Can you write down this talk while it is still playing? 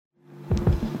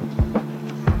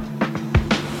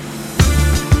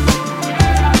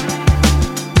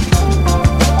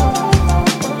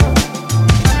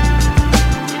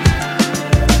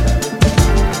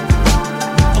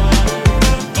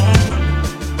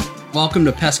Welcome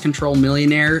to Pest Control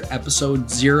Millionaire, episode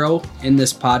 0. In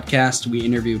this podcast, we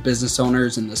interview business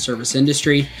owners in the service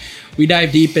industry. We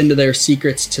dive deep into their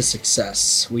secrets to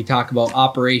success. We talk about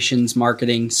operations,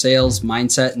 marketing, sales,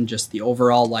 mindset, and just the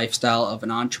overall lifestyle of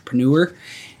an entrepreneur.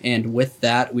 And with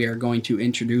that, we are going to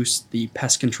introduce the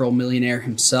Pest Control Millionaire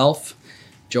himself,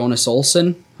 Jonas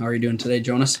Olson. How are you doing today,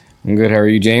 Jonas? I'm good. How are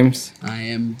you, James? I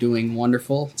am doing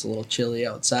wonderful. It's a little chilly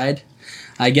outside.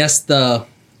 I guess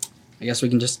we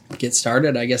can just get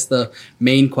started. I guess the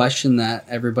main question that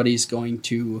everybody's going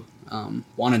to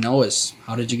want to know is,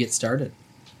 how did you get started?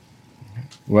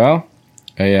 Well,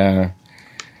 I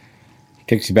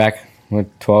takes you back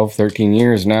 12, 13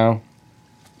 years now.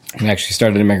 I actually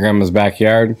started in my grandma's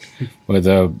backyard with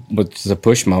a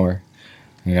push mower.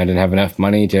 And I didn't have enough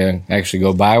money to actually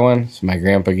go buy one, so my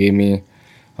grandpa gave me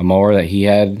a mower that he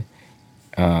had.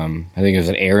 I think it was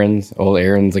an old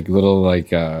Aaron's, like little,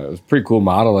 it was a pretty cool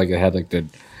model. Like it had like the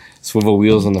swivel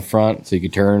wheels on the front, so you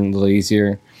could turn a little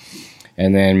easier.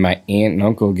 And then my aunt and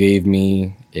uncle gave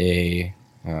me a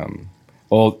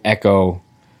old Echo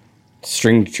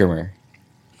string trimmer.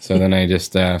 So then I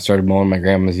just started mowing my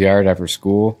grandma's yard after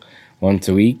school once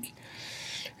a week.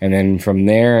 And then from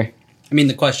there... I mean,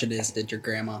 the question is, did your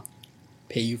grandma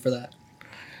pay you for that?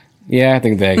 Yeah, I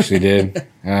think they actually did.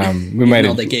 We might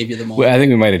have. They gave you the mower. I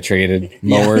think we might have traded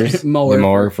mowers,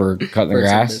 mower for cutting the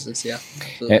grass. Business, yeah,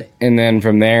 absolutely. And then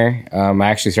from there, I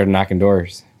actually started knocking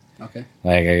doors. Okay.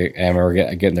 Like I remember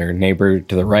getting their neighbor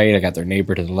to the right, I got their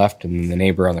neighbor to the left, and then the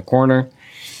neighbor on the corner,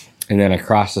 and then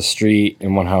across the street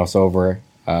in one house over,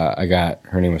 I got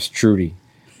her name was Trudy,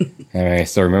 and I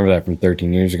still remember that from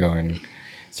 13 years ago, and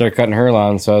started cutting her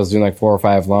lawn. So I was doing like 4 or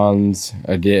 5 lawns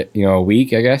a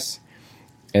week, I guess.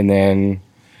 And then,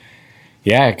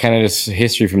 yeah, kind of just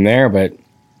history from there. But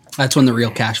that's when the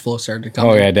real cash flow started to come.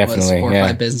 Oh, yeah, definitely. 4 or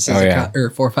 5 businesses, or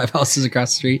 4 or 5 houses across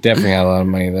the street. Definitely had a lot of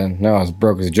money then. No, I was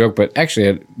broke as a joke. But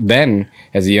actually, then,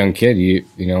 as a young kid, you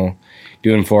know,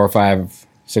 doing 4 or 5,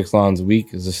 6 lawns a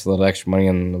week is just a little extra money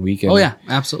on the weekend. Oh, yeah,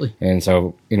 absolutely. And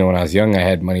so, you know, when I was young, I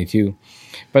had money too.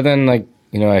 But then,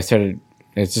 I started...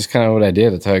 It's just kind of what I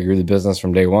did. That's how I grew the business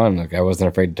from day one. Like, I wasn't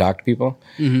afraid to talk to people.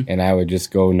 Mm-hmm. And I would just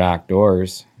go knock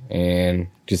doors and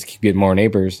just keep getting more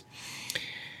neighbors.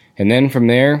 And then from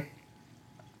there,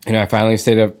 I finally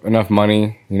saved up enough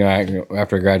money.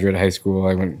 After I graduated high school,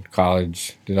 I went to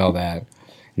college, did all that.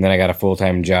 And then I got a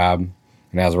full-time job.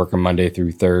 And I was working Monday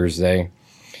through Thursday.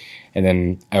 And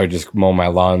then I would just mow my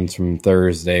lawns from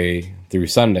Thursday through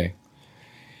Sunday.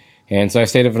 And so I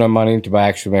saved up enough money to buy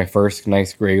actually my first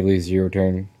nice Gravely zero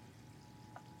turn.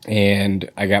 And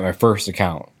I got my first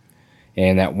account.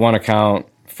 And that one account,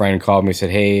 a friend called me and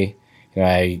said, hey,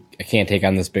 I can't take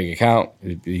on this big account. Are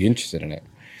you interested in it?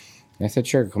 And I said,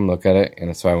 sure, come look at it.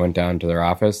 And so I went down to their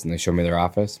office and they showed me their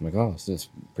office. I'm like, oh, this is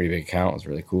a pretty big account. It was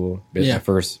really cool. It's my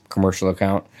first commercial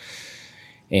account.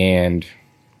 And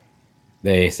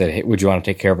they said, hey, would you want to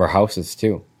take care of our houses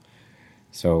too?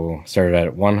 So started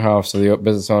at one house of the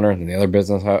business owner and the other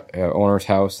business owner's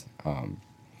house. And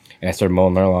I started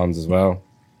mowing their lawns as well.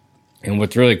 And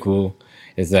what's really cool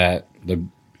is that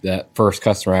that first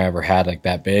customer I ever had like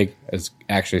that big is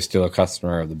actually still a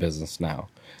customer of the business now.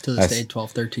 To this day,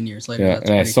 12, 13 years later. Yeah,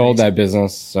 and I sold that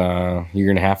business a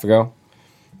year and a half ago.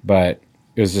 But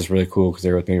it was just really cool because they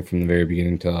were with me from the very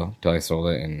beginning till I sold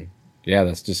it. And yeah,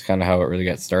 that's just kind of how it really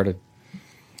got started.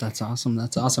 That's awesome.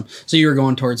 So you were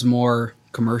going towards more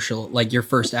commercial, like your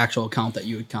first actual account that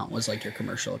you would count was like your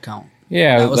commercial account.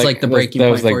 Yeah. That was like the breaking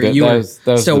point for you. You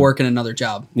were still working another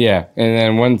job. Yeah. And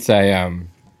then once I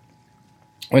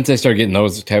started getting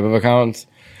those type of accounts,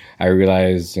 I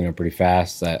realized, pretty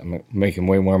fast that I'm making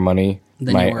way more money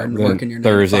than you were working your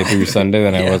Thursday through Sunday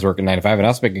than I was working 9 to 5. And I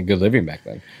was making a good living back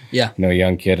then. Yeah. A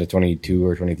young kid at 22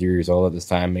 or 23 years old at this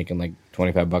time, making like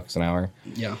 $25 an hour.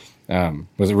 Yeah.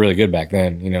 Was really good back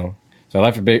then, So I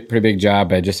left a pretty big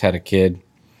job. I just had a kid,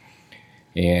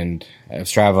 and I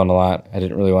was traveling a lot. I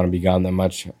didn't really want to be gone that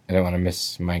much. I didn't want to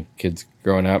miss my kids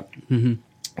growing up. Mm-hmm.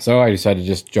 So I decided to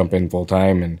just jump in full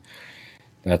time, and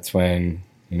that's when,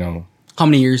 How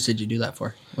many years did you do that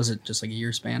for? Was it just like a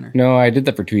year span? Or? No, I did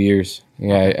that for 2 years.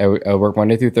 Yeah, I work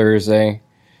Monday through Thursday,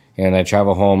 and I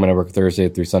travel home, and I work Thursday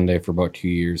through Sunday for about 2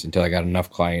 years until I got enough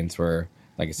clients where,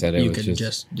 like I said, you could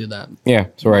just do that. Yeah,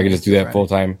 so where I could just do that full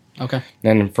time. Okay.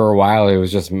 And for a while, it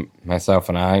was just myself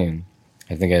and I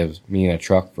think it was me in a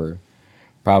truck for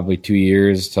probably 2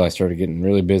 years till I started getting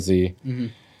really busy,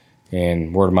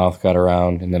 and word of mouth got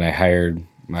around, and then I hired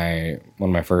one of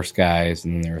my first guys,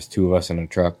 and then there was 2 of us in a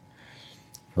truck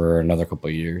for another couple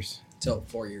of years. So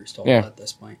 4 years total at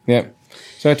this point. Yeah. Okay.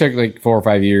 So I took like 4 or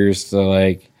 5 years to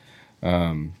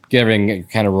get everything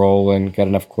kind of rolling, got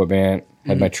enough equipment,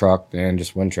 had my truck and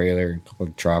just one trailer, a couple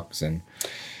of trucks. And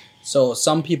so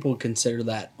some people consider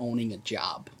that owning a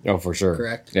job. Oh, for sure.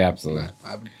 Correct? Yeah, absolutely.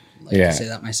 I would like to say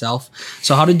that myself.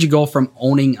 So how did you go from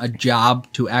owning a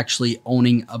job to actually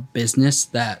owning a business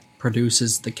that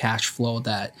produces the cash flow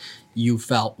that you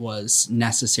felt was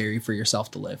necessary for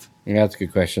yourself to live? Yeah, that's a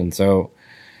good question. So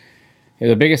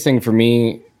the biggest thing for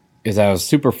me is I was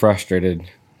super frustrated.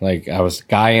 Like, I was a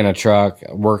guy in a truck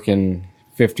working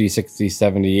 50, 60,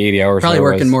 70, 80 hours. Probably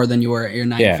working more than you were at your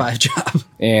 9 to 5 job.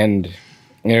 And,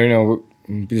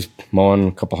 just mowing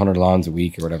a couple hundred lawns a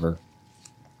week or whatever.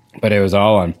 But it was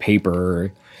all on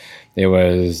paper. It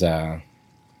was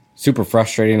super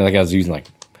frustrating. Like, I was using, like,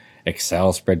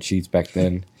 Excel spreadsheets back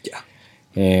then. Yeah.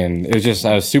 And it was just,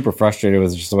 I was super frustrated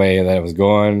with just the way that it was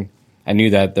going. I knew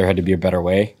that there had to be a better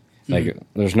way. Like,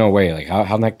 there's no way. Like,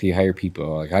 how the heck do you hire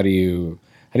people? Like, how do you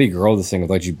grow this thing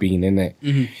without you being in it?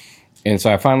 And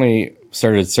so I finally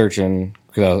started searching,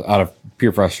 because I was out of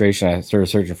pure frustration, I started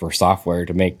searching for software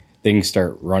to make things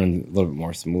start running a little bit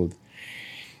more smooth.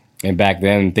 And back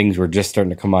then, things were just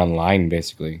starting to come online,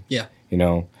 basically. Yeah.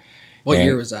 What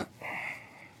year was that?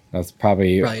 That's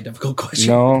probably a difficult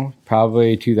question. No,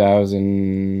 probably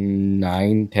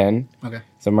 2009, 10. Okay.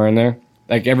 Somewhere in there.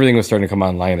 Like, everything was starting to come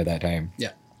online at that time.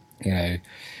 Yeah. And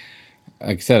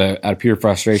like I said, out of pure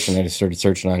frustration, I just started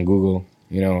searching on Google,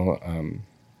 lawn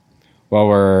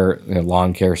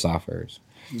care softwares.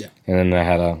 Yeah. And then I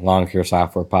had a lawn care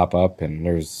software pop up, and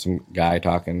there was some guy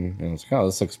talking, and I was like, oh,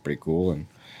 this looks pretty cool. And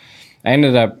I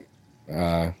ended up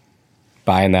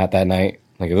buying that night.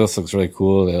 Like, this looks really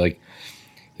cool. They're like,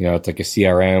 it's like a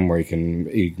CRM where you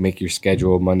can make your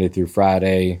schedule Monday through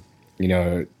Friday.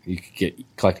 You could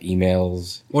collect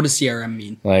emails. What does CRM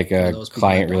mean? Like a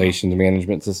client relations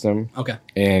management system. Okay.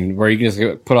 And where you can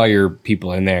just put all your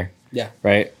people in there. Yeah.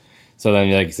 Right? So then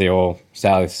you say, oh,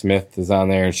 Sally Smith is on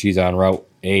there and she's on route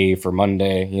A for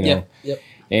Monday, Yep.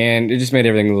 And it just made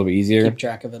everything a little bit easier. Keep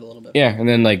track of it a little bit. Yeah. And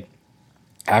then, like,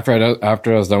 after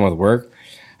I was done with work,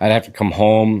 I'd have to come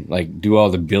home, like, do all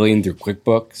the billing through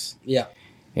QuickBooks. Yeah.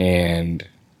 And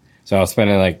so I was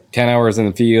spending like 10 hours in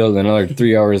the field and another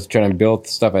 3 hours trying to build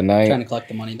stuff at night. Trying to collect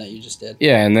the money that you just did.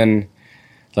 Yeah. And then,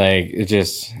 like,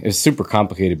 it's super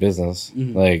complicated business.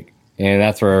 Like, and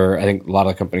that's where I think a lot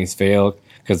of companies fail,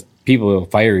 because people will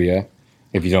fire you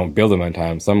if you don't bill them on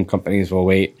time. Some companies will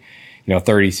wait,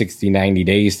 30, 60, 90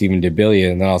 days to even to bill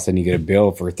you. And then all of a sudden you get a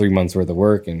bill for 3 months worth of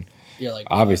work. And you're like,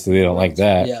 obviously they don't like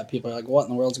that. Yeah. People are like, what in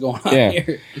the world's going on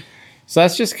here? So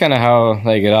that's just kind of how,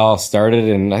 like, it all started.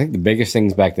 And I think the biggest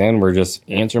things back then were just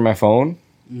answer my phone,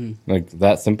 like,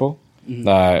 that simple.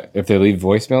 If they leave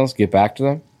voicemails, get back to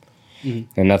them.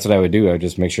 And that's what I would do. I would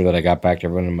just make sure that I got back to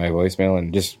everyone in my voicemail,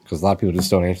 and just because a lot of people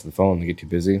just don't answer the phone, they get too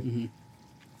busy.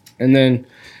 And then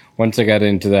once I got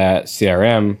into that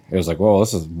CRM, it was like, well,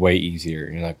 this is way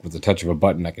easier. Like, with the touch of a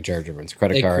button, I could charge everyone's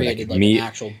credit card. It created like an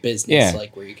actual business,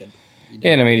 like, where you could.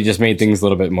 And I mean, it just made things a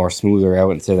little bit more smoother. I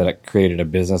wouldn't say that it created a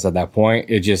business at that point.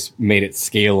 It just made it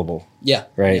scalable. Yeah.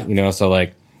 Right. Yeah. So,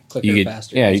 like, quicker,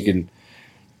 faster. Yeah, easier.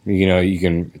 you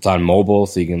can. It's on mobile,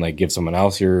 so you can, like, give someone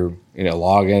else your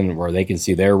login where they can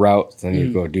see their routes, and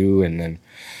you go do. And then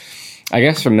I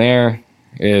guess from there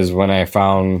is when I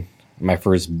found my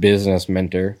first business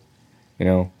mentor.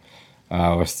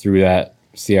 Was through that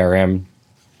CRM.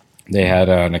 They had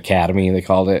an academy, they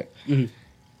called it.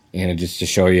 And just to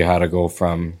show you how to go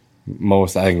from I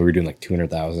think we were doing like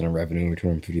 $200,000 in revenue, or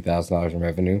 $250,000 in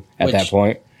revenue at that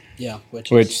point. Yeah,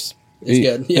 which is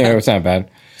good. Yeah, it's not bad,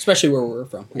 especially where we're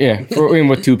from. Yeah,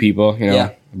 with two people,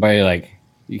 But like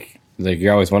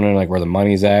you're always wondering like where the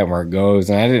money's at, and where it goes,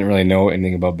 and I didn't really know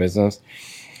anything about business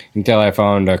until I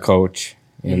found a coach,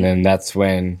 and then that's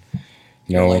when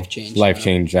life changed. Life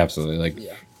changed absolutely. Like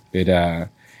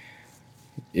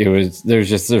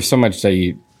there's so much that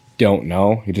you don't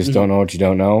know. You just don't know what you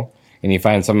don't know. And you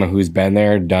find someone who's been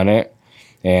there, done it,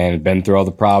 and been through all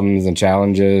the problems and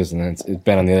challenges, and it's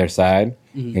been on the other side,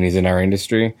 and he's in our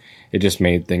industry. It just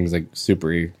made things like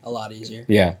a lot easier.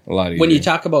 Yeah, a lot easier. When you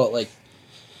talk about like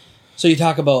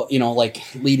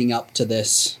leading up to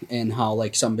this, and how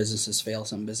like some businesses fail,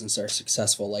 some businesses are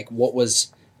successful. Like, what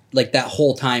was like that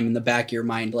whole time in the back of your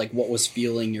mind, like what was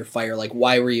fueling your fire? Like,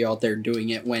 why were you out there doing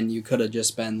it when you could have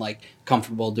just been like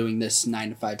comfortable doing this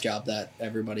 9-to-5 job that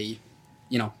everybody,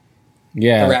 the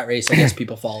rat race, I guess,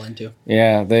 people fall into?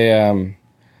 Yeah, they, I don't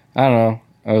know.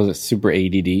 I was super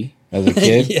ADD as a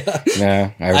kid.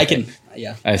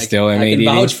 I still am ADD. I can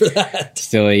vouch for that.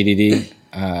 Still ADD.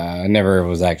 I never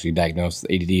was actually diagnosed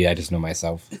with ADD. I just know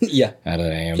myself. Yeah. How I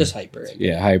am. Just hyper.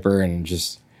 Yeah, hyper, and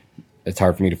just it's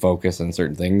hard for me to focus on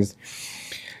certain things.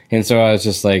 And so I was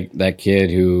just like that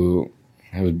kid who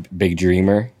I was a big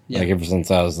dreamer. Yeah. Like ever since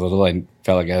I was little, I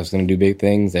felt like I was going to do big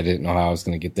things. I didn't know how I was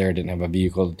going to get there. I didn't have a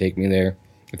vehicle to take me there,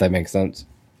 if that makes sense.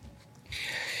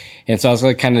 And so I was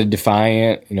like kind of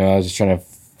defiant. I was just trying to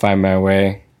find my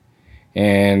way.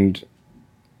 And,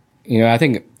 I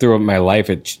think throughout my life,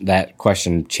 that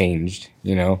question changed,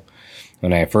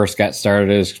 When I first got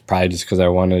started, it was probably just because I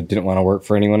didn't want to work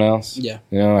for anyone else. Yeah.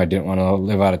 I didn't want to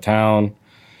live out of town,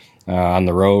 on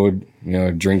the road,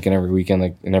 drinking every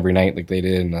weekend and every night like they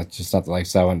did. And that's just not the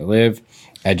lifestyle I wanted to live.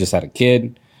 I just had a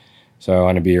kid, so I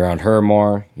want to be around her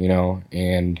more,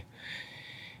 And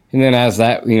then as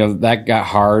that, that got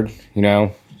hard,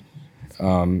 and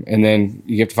then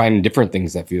you have to find different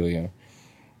things that fuel you.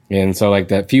 And so like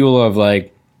that fuel of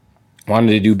like wanting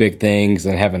to do big things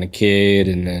and having a kid,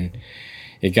 and then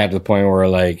it got to the point where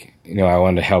like, I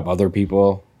wanted to help other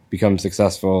people become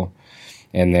successful.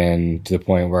 And then to the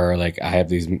point where like I have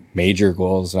these major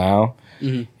goals now.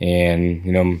 Mm-hmm.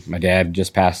 And, my dad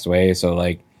just passed away. So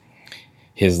like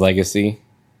his legacy,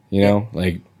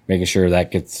 like making sure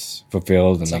that gets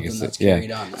fulfilled and something that's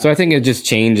carried on. So I think it just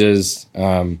changes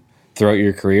throughout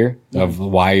your career of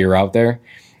why you're out there.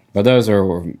 But those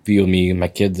fuel me, my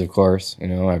kids, of course. I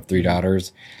have 3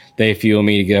 daughters. They fuel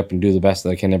me to get up and do the best that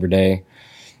I can every day.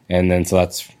 And then so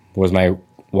was my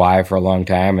why for a long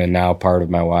time, and now part of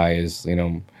my why is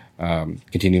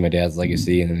continue my dad's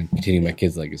legacy and then continue my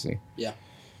kids' legacy. Yeah.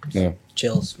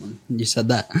 Chills when you said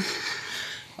that.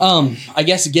 I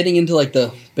guess getting into like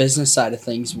the business side of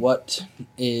things,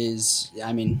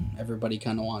 everybody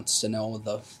kind of wants to know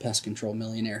the pest control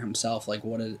millionaire himself. Like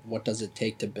what does it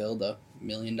take to build a $1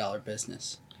 million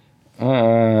business?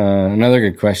 Another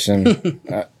good question.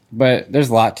 But there's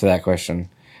a lot to that question.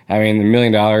 The $1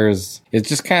 million, it's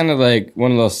just kind of like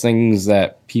one of those things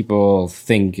that people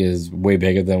think is way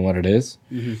bigger than what it is.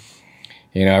 Mm-hmm.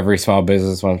 Every small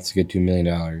business wants to get to $1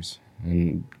 million.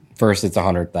 And first it's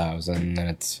 100,000, then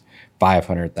it's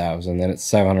 500,000, then it's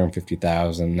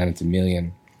 750,000, then it's $1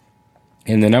 million.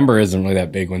 And the number isn't really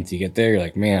that big once you get there. You're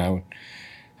like, man,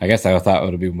 I guess I thought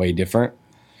it would be way different,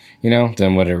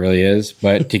 than what it really is.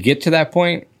 But to get to that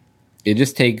point, it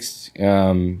just takes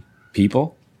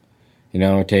people.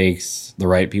 It takes the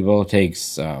right people. It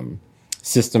takes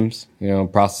systems,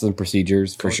 processes and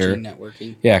procedures for sure.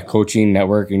 Networking. Yeah, coaching,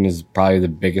 networking is probably the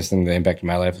biggest thing that impacted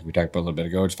my life. Like we talked about a little bit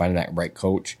ago, just finding that right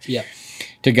coach. Yeah.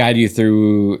 To guide you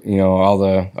through, all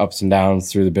the ups and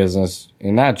downs through the business,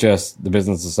 and not just the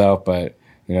business itself, but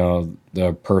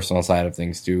the personal side of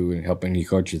things too, and helping you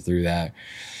coach you through that.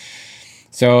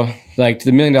 So, like to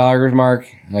the $1 million mark,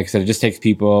 like I said, it just takes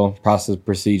people, process,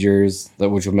 procedures,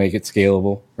 which will make it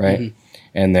scalable, right? Mm-hmm.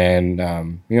 And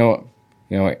then,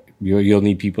 you'll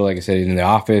need people, like I said, in the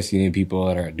office. You need people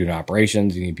that are doing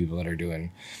operations. You need people that are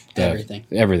doing everything.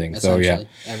 So yeah,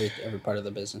 every part of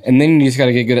the business. And then you just got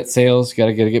to get good at sales. You got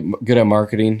to get good at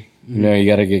marketing. Mm-hmm. You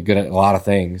got to get good at a lot of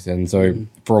things. And so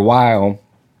for a while,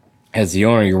 as the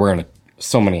owner, you're wearing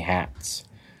so many hats.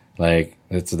 Like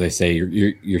that's what they say.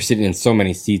 You're sitting in so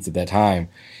many seats at that time.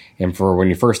 And for when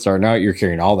you're first starting out, you're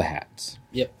carrying all the hats.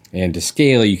 Yep. And to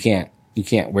scale, you can't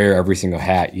wear every single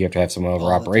hat. You have to have someone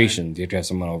over operations. You have to have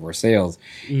someone over sales.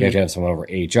 Mm-hmm. You have to have someone over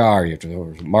HR. You have to have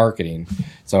over marketing.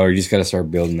 So you just got to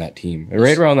start building that team.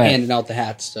 Right around that. Handing out the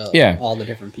hats to all the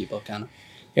different people, kind of.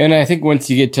 And I think once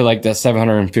you get to like that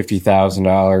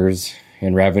 $750,000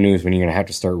 in revenues, when you're going to have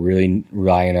to start really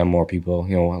relying on more people,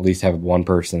 at least have one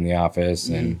person in the office.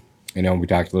 Mm-hmm. And, we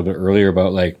talked a little bit earlier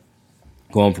about like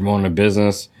going from owning a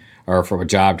business or from a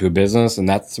job to a business. And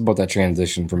that's about that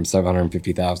transition from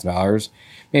 $750,000,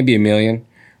 maybe $1 million,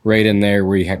 right in there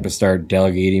where you have to start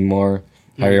delegating more,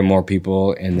 hire more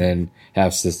people, and then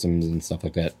have systems and stuff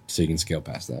like that so you can scale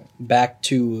past that. Back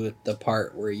to the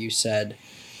part where you said,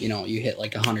 you hit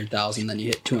like 100,000, then you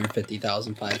hit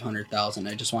 250,000, 500,000.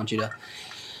 I just want you to,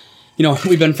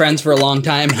 we've been friends for a long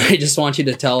time. I just want you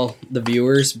to tell the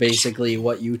viewers basically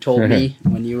what you told me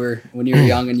when you were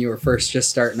young and you were first just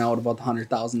starting out about the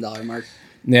 $100,000 mark.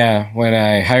 Yeah, when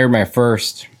I hired my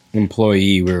first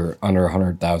employee, we were under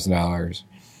 $100,000.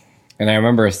 And I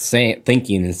remember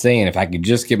thinking if I could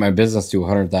just get my business to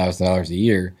 $100,000 a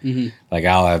year, like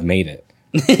I'll have made it.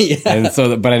 Yeah. And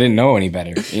so, but I didn't know any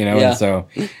better, And so,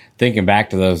 thinking back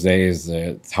to those days,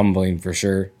 it's humbling for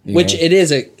sure. Which it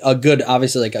is a good,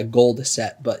 obviously, like a goal to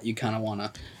set, but you kind of want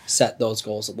to set those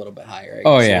goals a little bit higher.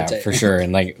 Oh yeah, for sure.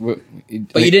 And like, but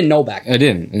you didn't know back then. I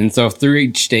didn't, and so through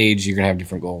each stage, you're gonna have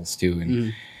different goals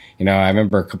too. And I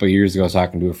remember a couple of years ago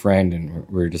talking to a friend, and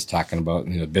we were just talking about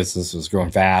business was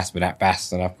growing fast, but not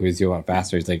fast enough because you want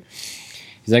faster. He's like,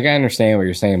 I understand what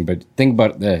you're saying, but think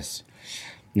about this.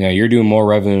 you know, you're doing more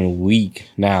revenue in a week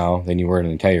now than you were in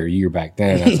an entire year back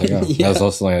then. That's like, oh, that was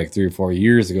also only like 3 or 4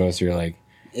 years ago. So you're like,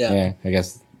 yeah I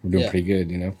guess we're doing pretty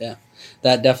good, you know? Yeah.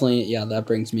 That definitely, that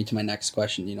brings me to my next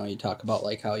question. You know, you talk about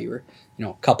like how you were, you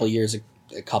know, 4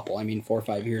 or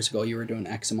 5 years ago, you were doing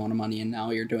X amount of money and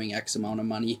now you're doing X amount of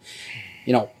money.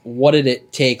 You know, what did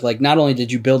it take? Like, not only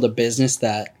did you build a business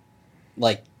that,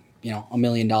 like, you know, $1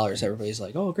 million, everybody's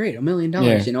like, oh, great, $1 million,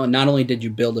 you know, and not only did you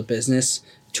build a business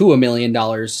to $1 million,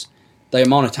 the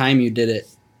amount of time you did it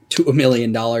to $1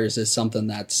 million is something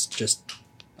that's just,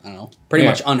 I don't know, pretty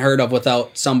much unheard of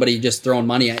without somebody just throwing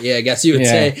money at you, I guess you would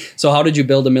say. So how did you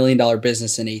build $1 million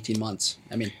business in 18 months?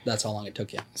 I mean, that's how long it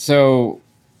took you. So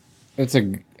it's a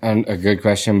good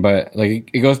question, but like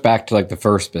it goes back to like the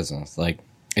first business. Like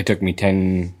it took me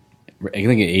 8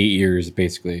 years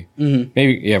basically,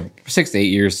 maybe 6 to 8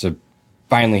 years to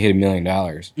finally hit $1 million.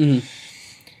 Mm-hmm.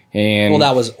 And well,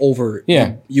 that was over.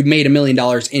 You made $1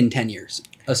 million in 10 years,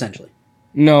 essentially.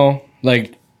 No,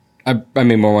 like I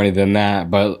made more money than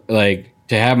that, but like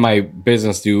to have my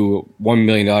business do $1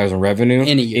 million in revenue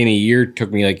in a year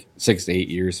took me like 6 to 8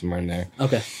 years, somewhere in there.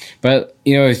 Okay. But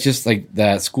you know, it's just like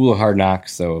that school of hard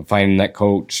knocks. So finding that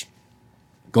coach,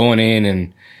 going in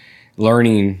and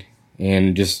learning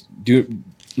and just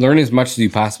learn as much as you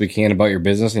possibly can about your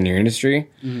business and your industry.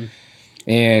 Mm-hmm.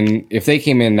 And if they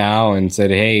came in now and said,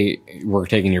 hey, we're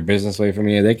taking your business away from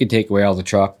you, they could take away all the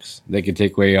trucks. They could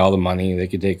take away all the money. They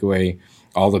could take away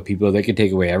all the people. They could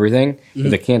take away everything. Mm-hmm. But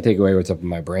they can't take away what's up in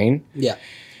my brain. Yeah.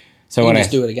 So when I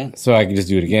do it again. So I can just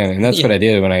do it again. And that's what I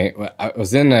did when I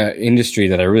was in an industry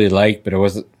that I really liked, but I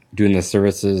wasn't doing the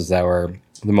services that were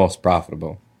the most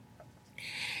profitable.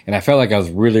 And I felt like I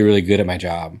was really, really good at my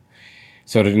job.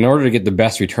 So in order to get the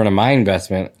best return on my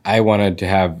investment, I wanted to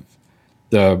have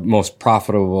the most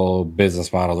profitable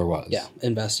business model there was. Yeah,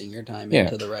 investing your time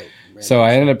into the right. So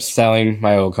I ended up selling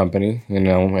my old company. You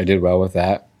know, I did well with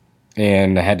that.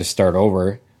 And I had to start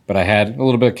over. But I had a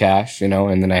little bit of cash, you know,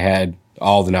 and then I had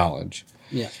all the knowledge.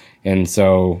 Yeah. And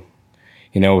so,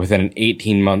 you know, within an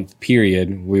 18-month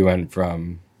period, we went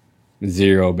from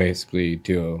zero basically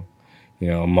to, you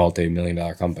know, a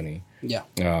multi-million-dollar company. Yeah.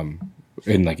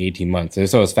 In like 18 months.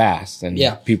 So it was fast. And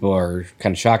people are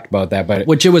kind of shocked about that. But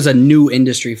which it was a new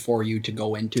industry for you to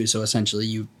go into. So essentially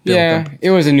you built up. It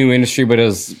was a new industry, but it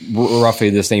was roughly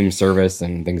the same service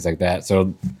and things like that.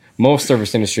 So most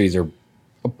service industries are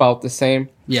about the same.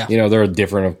 Yeah. You know, they're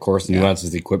different, of course,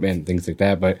 nuances, the equipment and things like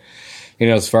that. But, you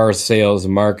know, as far as sales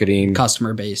and marketing,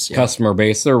 customer base,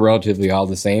 they're relatively all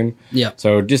the same. Yeah.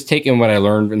 So just taking what I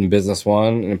learned in business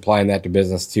one and applying that to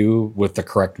business two with the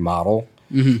correct model.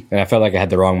 Mm-hmm. And I felt like I had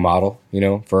the wrong model, you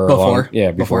know, before. Okay.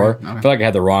 I felt like I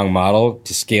had the wrong model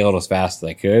to scale it as fast as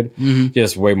I could. Mm-hmm.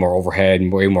 Just way more overhead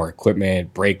and way more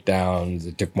equipment, breakdowns.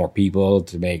 It took more people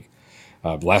to make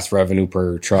less revenue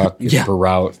per truck, per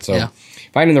route. So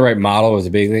finding the right model was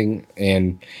a big thing.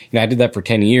 And you know, I did that for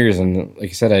 10 years. And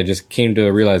like I said, I just came to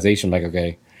a realization like,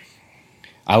 okay,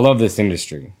 I love this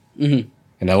industry. Mm-hmm.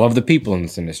 And I love the people in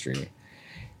this industry.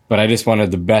 But I just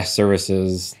wanted the best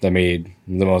services that made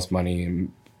the most money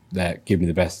and that gave me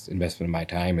the best investment of my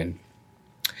time. And,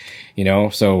 you know,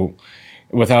 so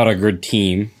without a good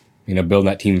team, you know, building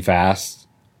that team fast,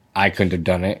 I couldn't have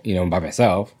done it, you know, by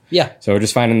myself. Yeah. So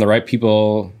just finding the right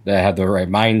people that have the right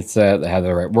mindset, that have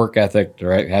the right work ethic,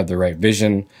 have the right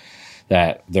vision,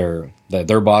 that they're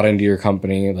bought into your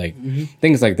company, like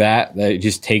things like that. That it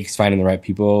just takes finding the right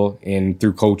people, and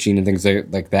through coaching and things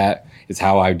like that is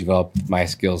how I developed my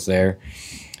skills there.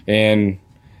 And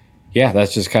yeah,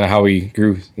 that's just kind of how we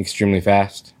grew extremely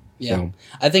fast. Yeah. So.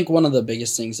 I think one of the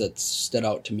biggest things that stood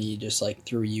out to me, just like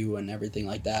through you and everything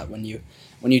like that, when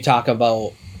you talk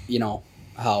about, you know,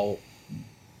 how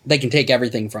they can take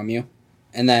everything from you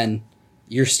and then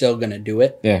you're still going to do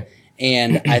it. Yeah.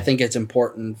 And I think it's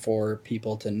important for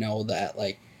people to know that,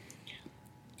 like,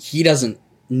 he doesn't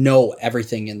know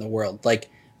everything in the world. Like,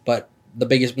 but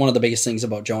one of the biggest things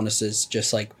about Jonas is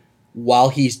just like, while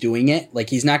he's doing it,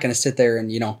 like, he's not going to sit there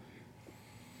and, you know,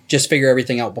 just figure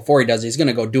everything out before he does. He's going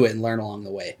to go do it and learn along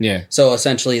the way. Yeah. So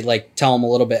essentially, like, tell him a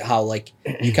little bit how, like,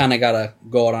 you kind of got to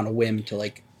go out on a whim to,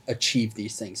 like, achieve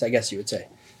these things, I guess you would say.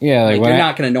 Yeah. Like you're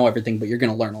not going to know everything, but you're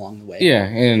going to learn along the way. Yeah.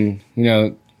 And, you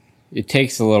know, it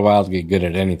takes a little while to get good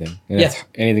at anything. And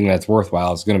anything that's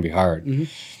worthwhile is going to be hard.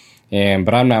 Mm-hmm.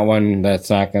 But I'm not one that's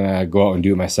not going to go out and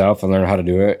do it myself and learn how to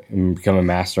do it and become a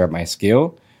master at my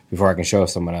skill before I can show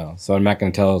someone else. So I'm not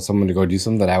going to tell someone to go do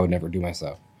something that I would never do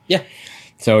myself. Yeah.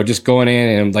 So just going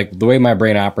in and, like, the way my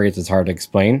brain operates is hard to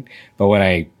explain. But when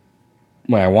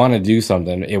I want to do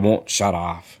something, it won't shut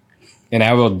off. And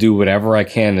I will do whatever I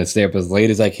can to stay up as late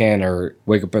as I can or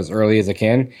wake up as early as I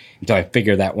can until I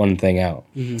figure that one thing out.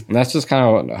 And that's just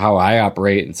kind of how I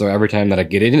operate. And so every time that I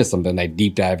get into something, I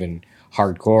deep dive in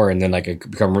hardcore, and then like I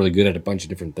become really good at a bunch of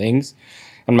different things.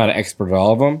 I'm not an expert at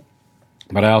all of them,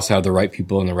 but I also have the right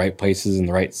people in the right places in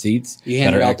the right seats. You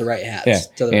handed out the right hats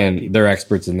to the right people. They're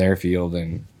experts in their field,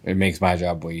 and it makes my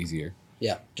job way easier.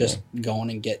 Yeah, just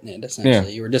going and getting it, essentially.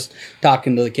 Yeah. You were just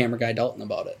talking to the camera guy, Dalton,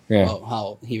 about it. Yeah. About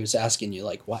how he was asking you,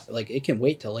 like, what, like, it can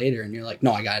wait till later. And you're like,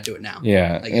 no, I got to do it now.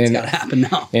 Yeah. Like, it's got to happen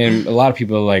now. And a lot of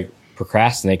people, like,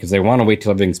 procrastinate because they want to wait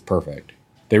till everything's perfect.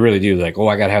 They really do. Like, oh,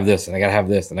 I got to have this, and I got to have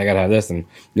this, and I got to have this. And,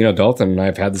 you know, Dalton and I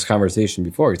have had this conversation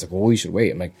before. He's like, well, we should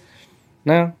wait. I'm like,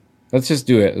 no, let's just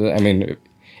do it. I mean,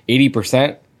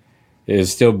 80%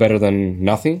 is still better than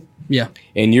nothing. Yeah.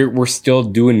 And we're still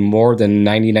doing more than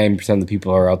 99% of the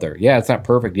people who are out there. Yeah, it's not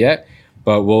perfect yet,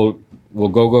 but we'll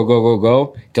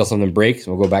go till something breaks,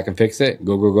 and we'll go back and fix it.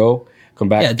 Go. Come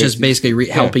back. Yeah, just basically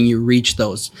helping you reach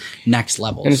those next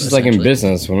levels. And it's just like in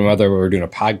business, whether we're doing a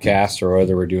podcast or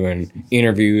whether we're doing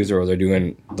interviews or whether we're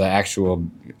doing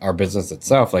our business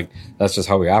itself, like that's just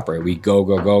how we operate. We go.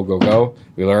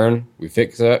 We learn, we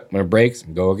fix it. When it breaks,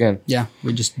 we go again. Yeah,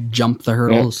 we just jump the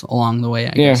hurdles along the way,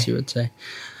 I guess you would say.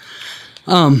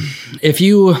 If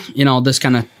you know, this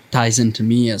kind of ties into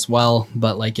me as well,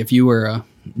 but like if you were a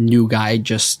new guy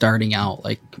just starting out,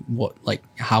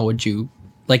 how would you,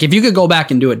 like if you could go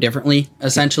back and do it differently,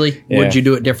 essentially, would you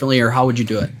do it differently, or how would you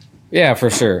do it? Yeah, for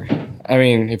sure. I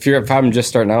mean, if I'm just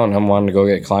starting out and I'm wanting to go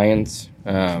get clients,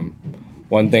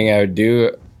 one thing I would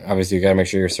do, obviously you got to make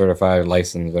sure you're certified,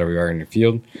 licensed, whatever you are in your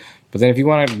field. But then if you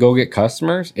want to go get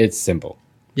customers, it's simple.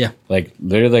 Yeah. Like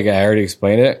literally, like I already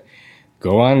explained it.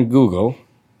 Go on Google,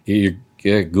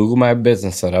 get Google My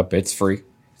Business set up. It's free.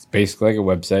 It's basically like a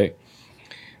website.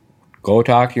 Go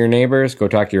talk to your neighbors. Go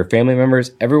talk to your family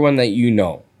members, everyone that you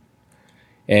know.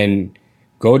 And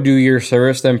go do your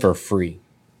service them for free.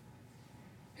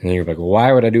 And then you're like, well,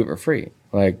 why would I do it for free?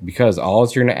 Like, because all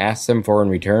you're going to ask them for in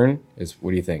return is, what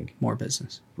do you think? More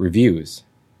business. Reviews.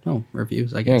 Oh,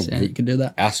 reviews. I guess you can do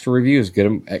that. Ask for reviews. Get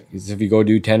them. If you go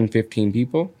do 10, 15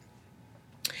 people,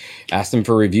 ask them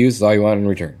for reviews. Is all you want in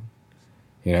return.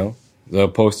 You know, they'll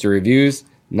post their reviews.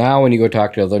 Now, when you go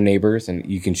talk to other neighbors and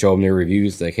you can show them their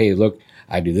reviews, like, hey, look,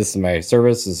 I do this in my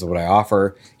service. This is what I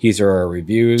offer. These are our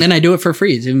reviews. And I do it for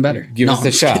free. It's even better. Give us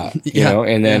a shot, you know?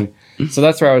 And then, so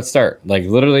that's where I would start. Like,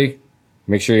 literally,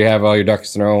 make sure you have all your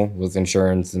ducks in a row with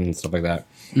insurance and stuff like that.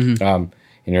 And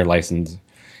your license.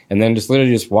 And then just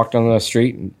literally just walk down the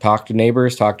street and talk to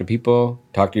neighbors, talk to people,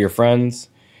 talk to your friends.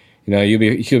 You know, you'll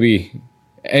be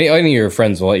any of your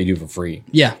friends will let you do for free.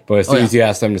 Yeah. But as soon as you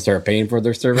ask them to start paying for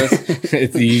their service,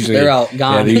 it's usually they're out,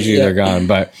 gone. Yeah, they're gone.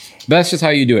 But that's just how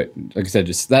you do it. Like I said,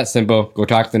 just that simple. Go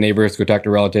talk to the neighbors, go talk to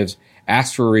relatives,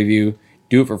 ask for a review,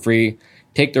 do it for free.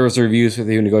 Take those reviews with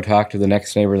you and go talk to the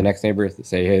next neighbor,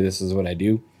 say, hey, this is what I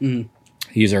do.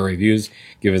 These are reviews.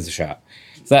 Give us a shot.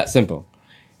 It's that simple.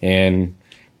 And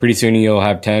pretty soon you'll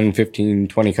have 10, 15,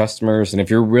 20 customers. And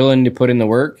if you're willing to put in the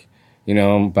work, you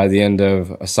know, by the end of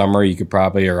a summer, you could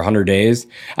probably, or 100 days.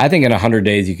 I think in 100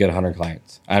 days, you get 100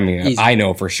 clients. I mean, easy. I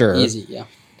know for sure. Easy, yeah.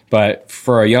 But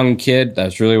for a young kid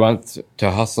that's really wants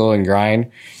to hustle and grind,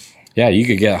 yeah, you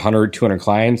could get 100, 200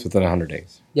 clients within 100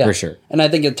 days. Yeah. For sure. And I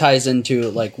think it ties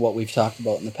into, like, what we've talked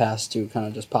about in the past, too, kind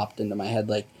of just popped into my head.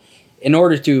 Like, in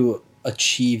order to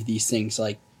achieve these things,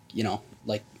 like, you know,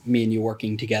 like me and you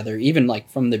working together, even like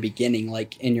from the beginning,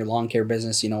 like in your lawn care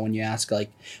business, you know, when you ask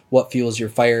like what fuels your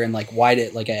fire and like why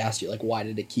did, like I asked you, like why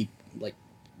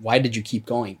did you keep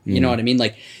going? You know what I mean?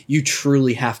 Like you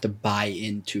truly have to buy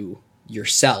into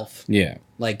yourself. Yeah.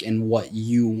 Like and what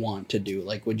you want to do.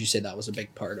 Like would you say that was a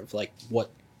big part of like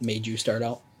what made you start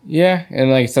out? Yeah.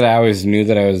 And like I said, I always knew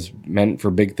that I was meant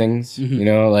for big things. You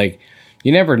know, like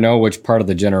you never know which part of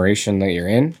the generation that you're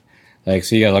in. Like,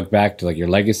 so you gotta look back to like your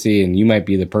legacy, and you might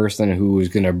be the person who is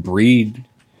gonna breed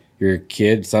your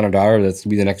kid, son or daughter, that's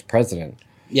gonna be the next president.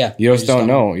 Yeah. You just don't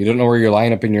know. You don't know where you're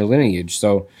lined up in your lineage.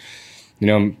 So, you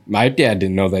know, my dad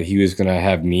didn't know that he was gonna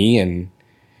have me and,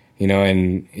 you know,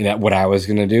 and what I was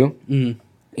gonna do.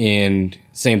 And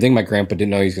same thing, my grandpa didn't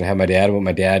know he was gonna have my dad, what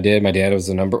my dad did. My dad was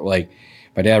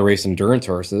my dad raced endurance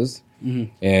horses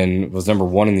and was number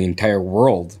one in the entire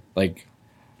world. Like,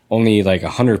 only like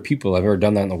 100 people have ever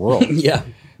done that in the world. Yeah.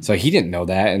 So he didn't know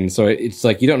that. And so it's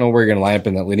like, you don't know where you're going to line up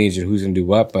in that lineage and who's going to do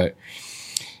what. But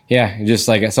yeah, just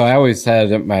like, so I always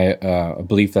had my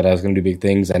belief that I was going to do big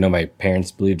things. I know my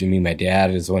parents believed in me. My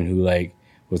dad is the one who like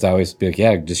was always be like,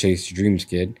 yeah, just chase your dreams,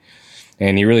 kid.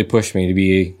 And he really pushed me to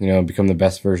be, you know, become the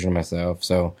best version of myself.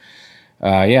 So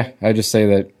yeah, I just say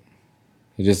that,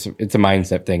 It's a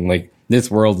mindset thing. Like this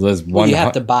world is Well, you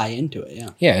have to buy into it. Yeah.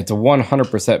 Yeah, it's a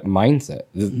 100% mindset.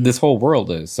 This whole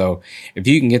world is. So if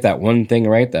you can get that one thing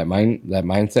right, that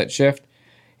mindset shift,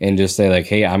 and just say like,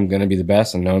 hey, I'm gonna be the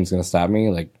best, and no one's gonna stop me.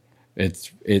 Like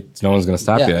it's no one's gonna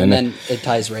stop you. And then it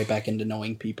ties right back into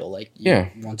knowing people. Like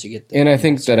once you get there. And I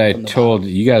think that I told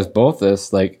you guys both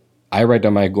this. Like I write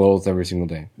down my goals every single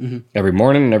day, every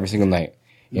morning and every single night.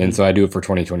 And so I do it for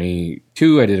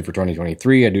 2022. I did it for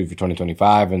 2023. I do it for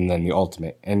 2025, and then the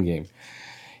ultimate end game.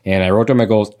 And I wrote down my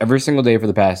goals every single day for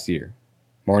the past year,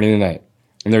 morning and night.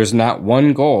 And there's not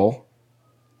one goal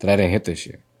that I didn't hit this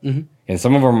year. And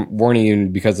some of them weren't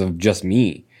even because of just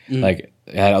me. Like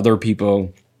I had other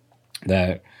people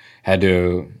that had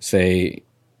to say,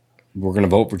 we're going to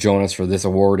vote for Jonas for this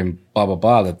award and blah, blah,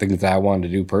 blah, the things that I wanted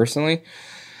to do personally.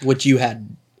 Which you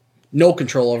had no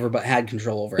control over, but had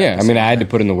control over. Yeah, I mean, I had to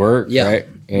put in the work, right?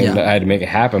 And I had to make it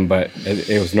happen, but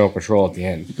it was no control at the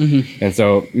end. And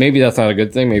so maybe that's not a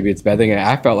good thing. Maybe it's a bad thing. And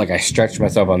I felt like I stretched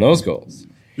myself on those goals.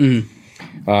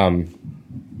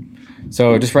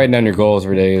 So just writing down your goals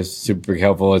every day is super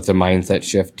helpful. It's a mindset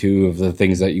shift, too, of the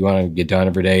things that you want to get done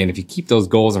every day. And if you keep those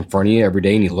goals in front of you every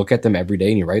day and you look at them every day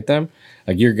and you write them,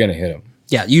 like you're going to hit them.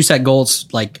 Yeah, you set goals,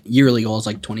 like yearly goals,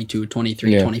 like 22,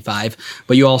 23, 25.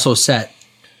 But you also set,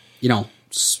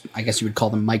 I guess you would call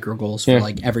them micro goals for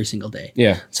like every single day.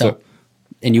 Yeah. So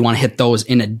and you want to hit those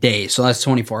in a day. So that's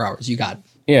 24 hours. You got.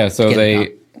 Yeah. So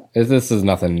this is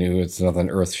nothing new. It's nothing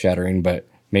earth shattering, but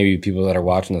maybe people that are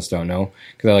watching this don't know,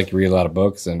 because I like to read a lot of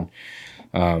books. And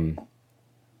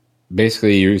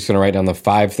basically you're just going to write down the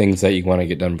 5 things that you want to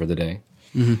get done for the day.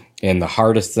 And the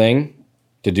hardest thing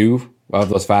to do of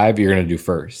those 5, you're going to do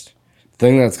first. The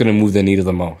thing that's going to move the needle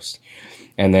the most.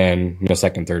 And then,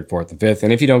 second, third, fourth, and fifth.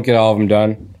 And if you don't get all of them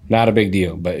done, not a big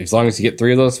deal. But as long as you get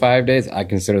 3 of those 5 days, I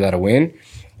consider that a win.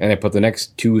 And I put the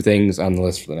next 2 things on the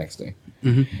list for the next day.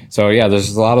 So, yeah,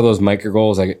 there's a lot of those micro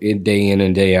goals, like day in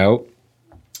and day out,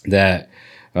 that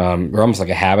are almost like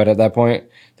a habit at that point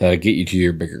that get you to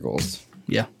your bigger goals.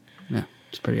 Yeah.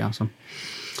 It's pretty awesome.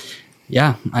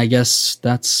 Yeah, I guess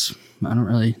I don't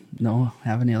really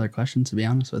have any other questions, to be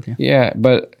honest with you. Yeah,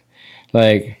 but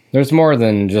like there's more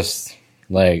than just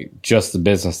the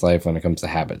business life when it comes to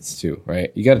habits too,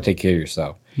 right? You got to take care of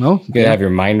yourself. You got to have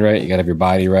your mind right. You got to have your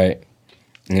body right.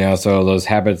 So those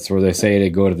habits where they say to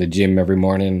go to the gym every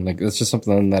morning, like that's just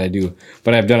something that I do.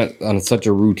 But I've done it on such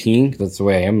a routine. That's the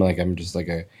way I am. Like I'm just like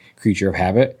a creature of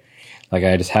habit. Like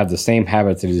I just have the same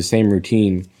habits, I do the same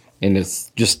routine, and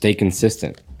it's just stay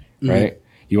consistent, right?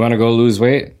 You want to go lose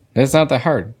weight? That's not that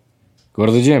hard. Go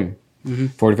to the gym,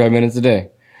 45 minutes a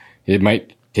day. It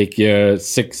might take you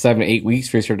 6, 7, 8 weeks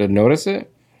for you to start to notice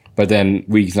it. But then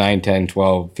weeks 9, 10,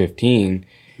 12, 15,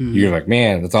 you're like,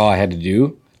 man, that's all I had to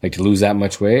do. Like to lose that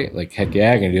much weight. Like, heck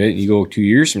yeah, I can do it. You go 2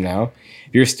 years from now,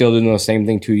 if you're still doing the same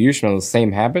thing 2 years from now, the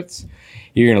same habits,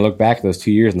 you're going to look back at those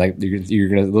 2 years and like you're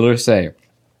going to literally say,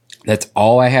 that's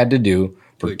all I had to do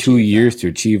for 2 years to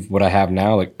achieve what I have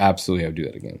now. Like, absolutely, I would do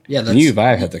that again. Yeah, and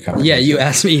I've had the conversation. Yeah, you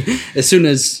asked me as soon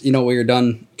as we were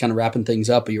done, kind of wrapping things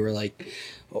up. You were like,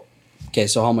 "Okay,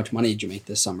 so how much money did you make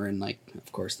this summer?" And like,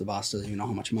 of course, the boss doesn't even know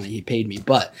how much money he paid me,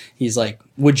 but he's like,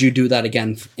 "Would you do that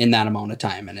again in that amount of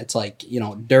time?" And it's like,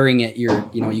 during it,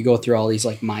 you go through all these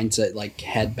like mindset, like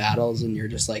head battles, and you're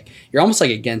just like, you're almost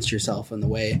like against yourself in the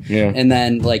way. Yeah. And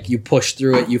then like you push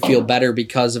through it, you feel better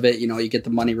because of it. You get the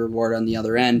money reward on the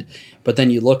other end, but then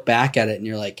you look back at it and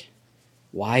you're like,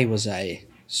 why was I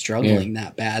struggling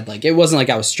that bad? Like, it wasn't like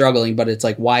I was struggling, but it's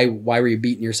like, why were you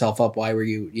beating yourself up? Why were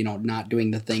you, not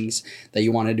doing the things that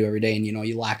you want to do every day? And,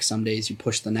 you lack some days, you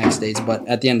push the next days, but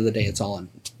at the end of the day, it's all an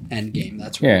end game.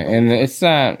 That's where and it's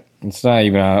not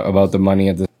even about the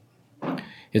money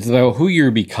it's about who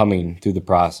you're becoming through the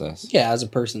process. Yeah. As a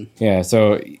person. Yeah.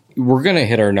 So we're going to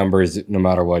hit our numbers no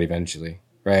matter what eventually,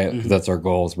 right? 'Cause that's our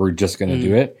goals. We're just going to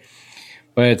do it.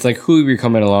 But it's like who you're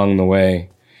becoming along the way.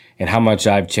 And how much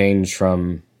I've changed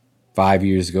from 5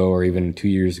 years ago or even 2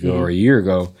 years ago or a year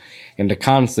ago, and to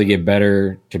constantly get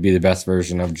better to be the best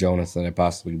version of Jonas that I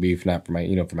possibly be, if not for my,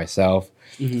 for myself,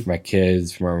 for my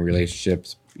kids, for my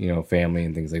relationships, family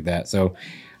and things like that. So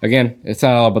again, it's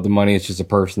not all about the money. It's just a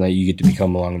person that you get to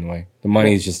become along the way. The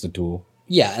money is just a tool.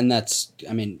 Yeah, and that's,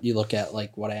 you look at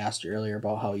like what I asked you earlier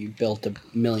about how you built $1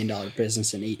 million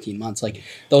business in 18 months. Like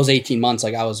those 18 months,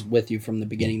 like I was with you from the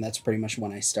beginning. That's pretty much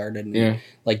when I started. And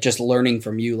like just learning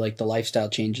from you, like the lifestyle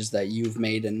changes that you've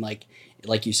made. And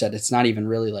like you said, it's not even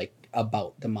really like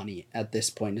about the money at this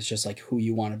point. It's just like who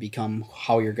you want to become,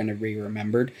 how you're going to be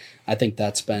remembered. I think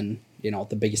that's been,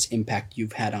 the biggest impact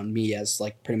you've had on me as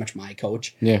like pretty much my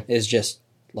coach is just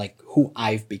like who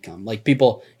I've become. Like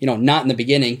people, not in the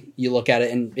beginning, you look at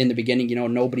it and in the beginning,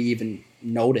 nobody even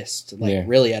noticed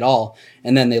really at all.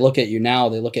 And then they look at you now,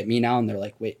 they look at me now and they're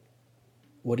like, wait,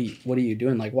 what are you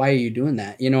doing? Like, why are you doing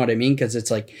that? You know what I mean? Cause it's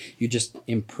like, you just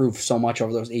improve so much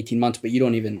over those 18 months, but you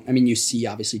don't even, you see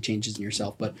obviously changes in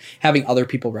yourself, but having other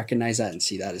people recognize that and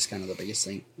see that is kind of the biggest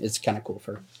thing. It's kind of cool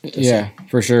for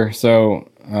sure. So,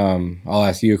 I'll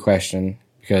ask you a question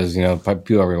because,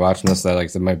 people are watching this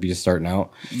that might be just starting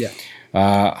out. Yeah.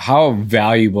 How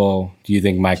valuable do you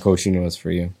think my coaching was for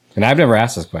you? And I've never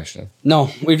asked this question. No,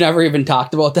 we've never even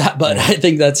talked about that. But I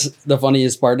think that's the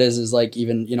funniest part is like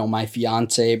even, my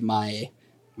fiance, my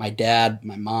dad,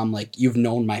 my mom, like you've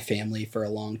known my family for a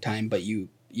long time, but you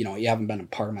haven't been a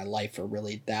part of my life for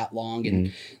really that long.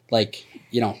 And like,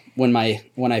 when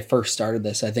I first started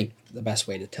this, I think the best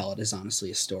way to tell it is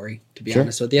honestly a story, to be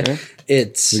honest with you. Yeah.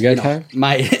 It's, time?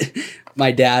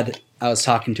 my dad, I was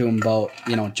talking to him about,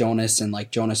 Jonas, and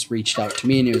like Jonas reached out to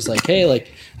me and he was like, hey,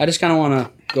 like, I just kind of want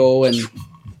to go and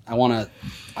I want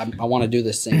to do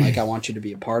this thing. Like, I want you to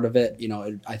be a part of it.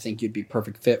 I think you'd be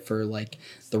perfect fit for like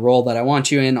the role that I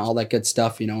want you in, all that good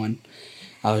stuff, and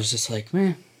I was just like,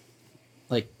 man,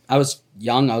 like I was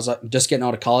young. I was just getting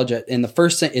out of college. And the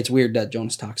first thing, it's weird that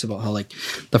Jonas talks about how like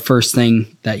the first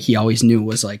thing that he always knew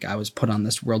was like, I was put on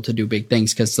this world to do big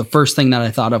things. Cause the first thing that I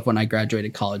thought of when I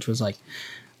graduated college was like,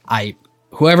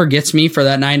 whoever gets me for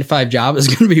that 9-to-5 job is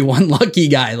going to be one lucky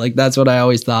guy. Like that's what I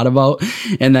always thought about.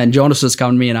 And then Jonas was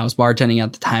coming to me and I was bartending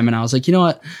at the time and I was like, you know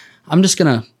what? I'm just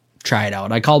going to try it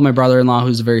out. I called my brother-in-law,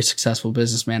 who's a very successful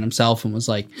businessman himself, and was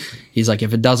like, he's like,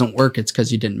 if it doesn't work, it's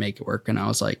because you didn't make it work. And I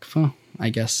was like, well, I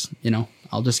guess,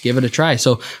 I'll just give it a try.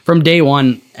 So from day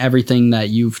one, everything that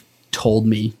you've told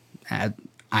me,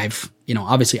 I've,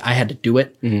 obviously I had to do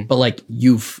it, but like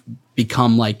you've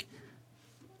become like,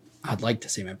 I'd like to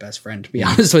say my best friend, to be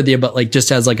honest with you, but like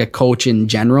just as like a coach in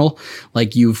general,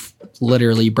 like you've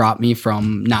literally brought me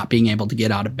from not being able to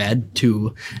get out of bed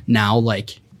to now,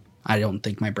 like, I don't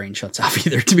think my brain shuts off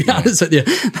either, to be honest with you.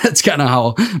 That's kind of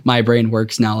how my brain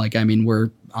works now. Like,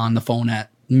 we're on the phone at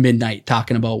midnight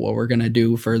talking about what we're going to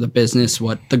do for the business,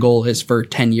 what the goal is for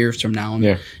 10 years from now.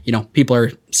 And, people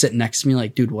are sitting next to me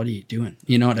like, dude, what are you doing?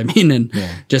 You know what I mean? And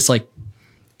just like,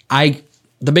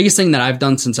 the biggest thing that I've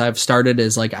done since I've started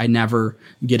is like, I never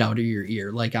get out of your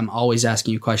ear. Like I'm always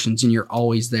asking you questions and you're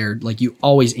always there. Like you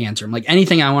always answer them. Like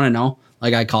anything I want to know,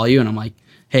 like I call you and I'm like,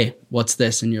 hey, what's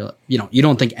this? And you're, you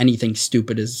don't think anything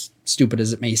stupid as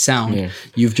it may sound. Yeah.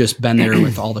 You've just been there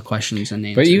with all the questions and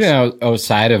answers. But even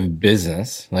outside of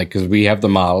business, like, cause we have the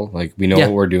model, like we know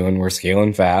what we're doing. We're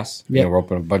scaling fast. We're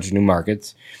opening a bunch of new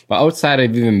markets, but outside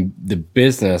of even the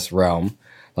business realm,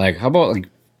 like how about like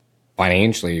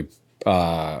financially,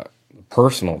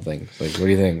 personal things? Like, what do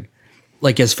you think?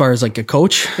 Like as far as like a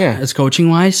coach, as coaching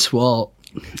wise, well,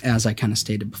 as I kind of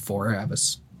stated before,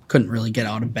 couldn't really get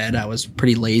out of bed. I was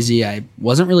pretty lazy. I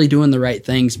wasn't really doing the right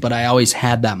things, but I always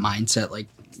had that mindset, like,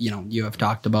 you have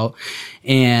talked about.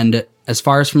 And as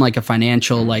far as from like a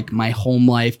financial, like my home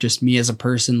life, just me as a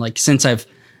person, like since I've,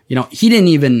 he didn't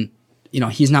even,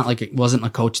 he's not like, it wasn't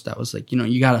a coach that was like,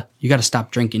 you gotta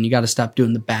stop drinking. You gotta stop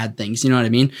doing the bad things. You know what I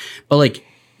mean? But like,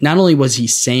 not only was he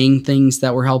saying things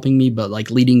that were helping me, but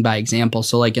like leading by example.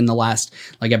 So like in the last,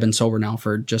 like I've been sober now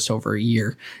for just over a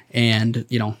year, and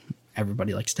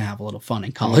everybody likes to have a little fun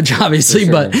in college, obviously,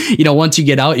 sure. But once you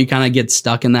get out, you kind of get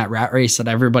stuck in that rat race that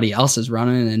everybody else is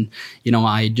running. And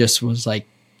I just was like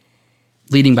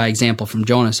leading by example from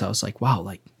Jonas. I was like, wow,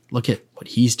 like look at what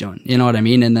he's doing. You know what I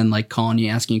mean? And then like calling you,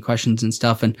 asking you questions and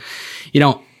stuff. And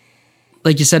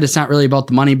like you said, it's not really about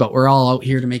the money, but we're all out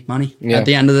here to make money at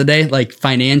the end of the day, like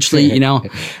financially, Have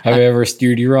I ever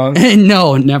steered you wrong?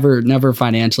 No, never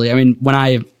financially. When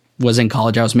I was in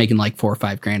college, I was making like $4 or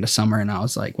 $5 grand a summer, and I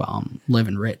was like, well, I'm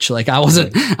living rich. Like I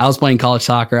was playing college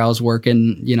soccer. I was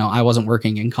working, I wasn't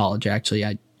working in college. Actually,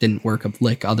 I didn't work a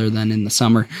lick other than in the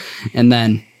summer. And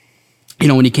then,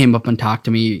 when you came up and talked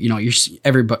to me,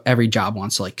 every job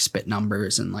wants to like spit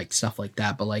numbers and like stuff like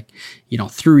that. But like,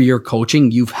 through your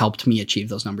coaching, you've helped me achieve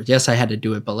those numbers. Yes, I had to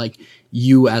do it, but like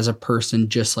you as a person,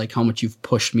 just like how much you've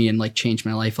pushed me and like changed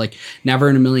my life. Like never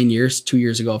in a million years, 2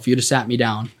 years ago, if you'd have sat me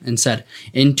down and said,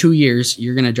 in 2 years,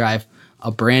 you're going to drive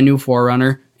a brand new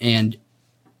 4Runner, and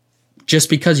just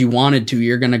because you wanted to,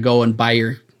 you're going to go and buy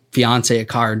your fiance a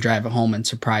car and drive it home and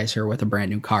surprise her with a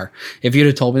brand new car. If you'd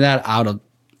have told me that, I would have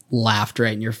laughed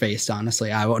right in your face.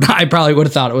 Honestly, I probably would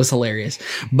have thought it was hilarious,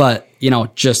 but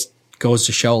just goes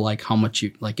to show like how much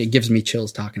you like, it gives me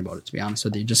chills talking about it, to be honest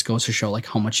with you. It just goes to show like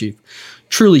how much you've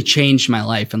truly changed my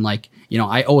life. And like,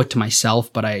 I owe it to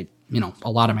myself, but a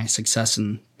lot of my success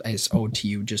and is owed to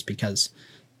you, just because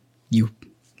you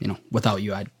without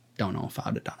you, I don't know if I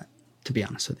would have done it, to be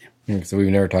honest with you. Yeah, so we've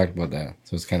never talked about that.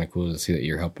 So it's kind of cool to see that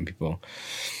you're helping people.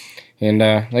 And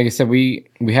like I said, we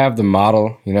have the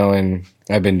model, and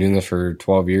I've been doing this for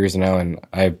 12 years now, and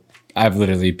I've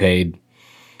literally paid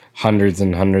hundreds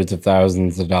and hundreds of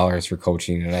thousands of dollars for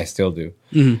coaching, and I still do.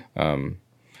 And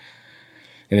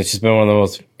it's just been one of the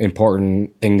most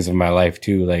important things in my life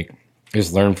too. Like,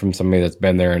 just learn from somebody that's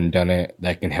been there and done it,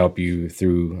 that can help you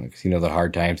through, the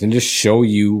hard times, and just show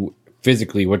you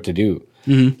physically what to do.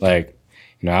 Like,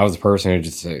 I was a person who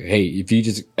just said, hey, if you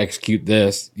just execute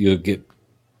this, you'll get,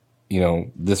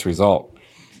 this result.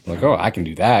 I'm like, oh, I can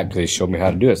do that because they showed me how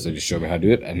to do it. So they just showed me how to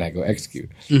do it, and I go execute.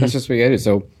 That's just what you gotta do.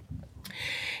 So,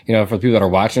 for the people that are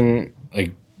watching,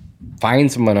 like,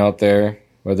 find someone out there,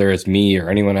 whether it's me or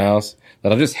anyone else,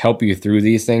 that'll just help you through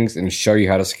these things and show you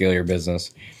how to scale your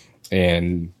business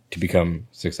and to become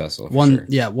successful. One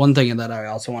thing that I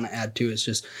also want to add too is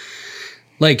just,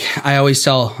 like, I always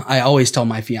tell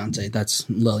my fiance, that's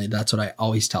Lily, that's what I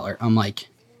always tell her. I'm like,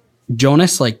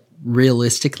 Jonas, like,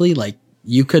 realistically, like,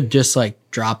 you could just, like,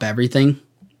 drop everything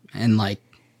and, like,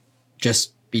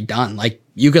 just be done. Like,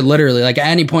 you could literally, like, at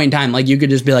any point in time, like, you could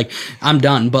just be like, I'm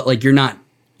done. But, like, you're not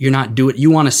doing it.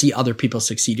 You want to see other people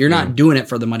succeed. You're not doing it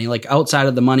for the money. Like, outside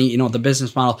of the money, the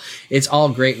business model, it's all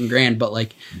great and grand, but,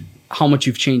 like, how much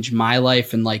you've changed my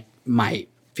life and, like, my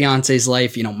fiance's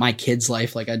life, my kid's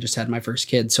life. Like, I just had my first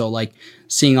kid. So, like,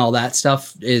 seeing all that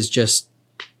stuff is just,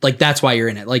 like, that's why you're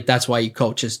in it. Like, that's why you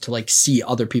coach, is to, like, see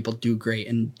other people do great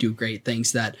and do great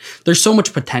things. That there's so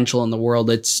much potential in the world.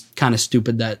 It's kind of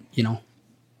stupid that,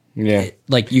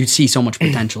 like, you see so much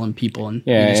potential in people, and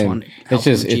you just want to help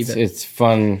them achieve it. It's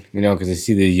fun, because I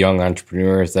see the young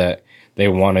entrepreneurs that they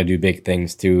want to do big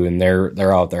things too, and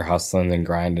they're out there hustling and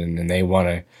grinding, and they want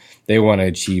to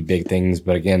achieve big things,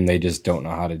 but again, they just don't know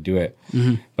how to do it.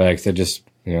 But like I said, just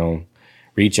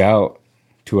reach out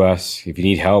to us if you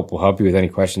need help. We'll help you with any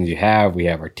questions you have. We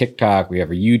have our TikTok, we have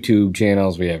our YouTube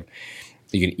channels. You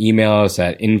can email us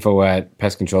at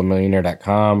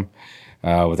info@pestcontrolmillionaire.com.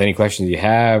 With any questions you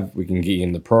have, we can get you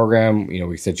in the program.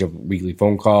 We set you up weekly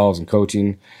phone calls and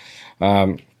coaching.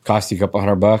 Cost you a couple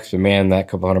 $100, but man, that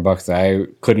couple $100 that I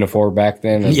couldn't afford back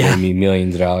then, that's made me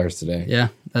millions of dollars today. Yeah,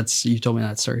 you told me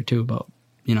that story too about,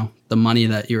 the money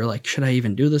that you were like, should I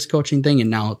even do this coaching thing? And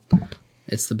now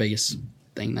it's the biggest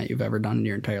thing that you've ever done in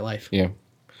your entire life. Yeah.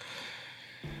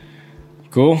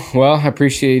 Cool. Well, I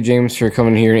appreciate you, James, for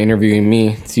coming here and interviewing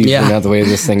me. It's usually not the way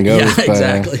this thing goes. Yeah,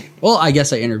 exactly. Well, I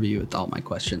guess I interview you with all my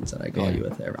questions that I call you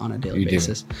with on a daily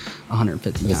basis,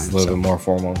 150 times. It's a little bit more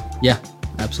formal. Yeah,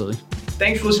 absolutely.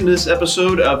 Thanks for listening to this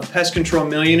episode of Pest Control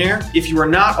Millionaire. If you are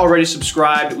not already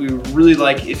subscribed, we would really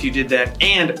like if you did that.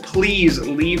 And please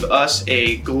leave us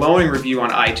a glowing review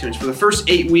on iTunes. For the first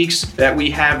 8 weeks that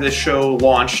we have this show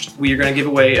launched, we are going to give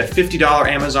away a $50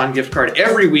 Amazon gift card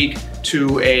every week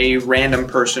to a random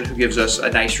person who gives us a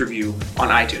nice review on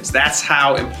iTunes. That's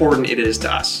how important it is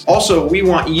to us. Also, we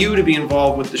want you to be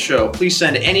involved with the show. Please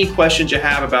send any questions you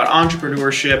have about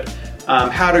entrepreneurship,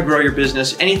 how to grow your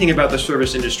business, anything about the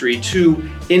service industry, to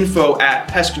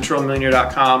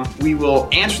info@pestcontrolmillionaire.com. We will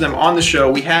answer them on the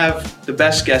show. We have the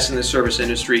best guests in the service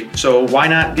industry, so why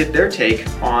not get their take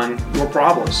on your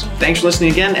problems? Thanks for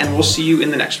listening again, and we'll see you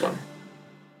in the next one.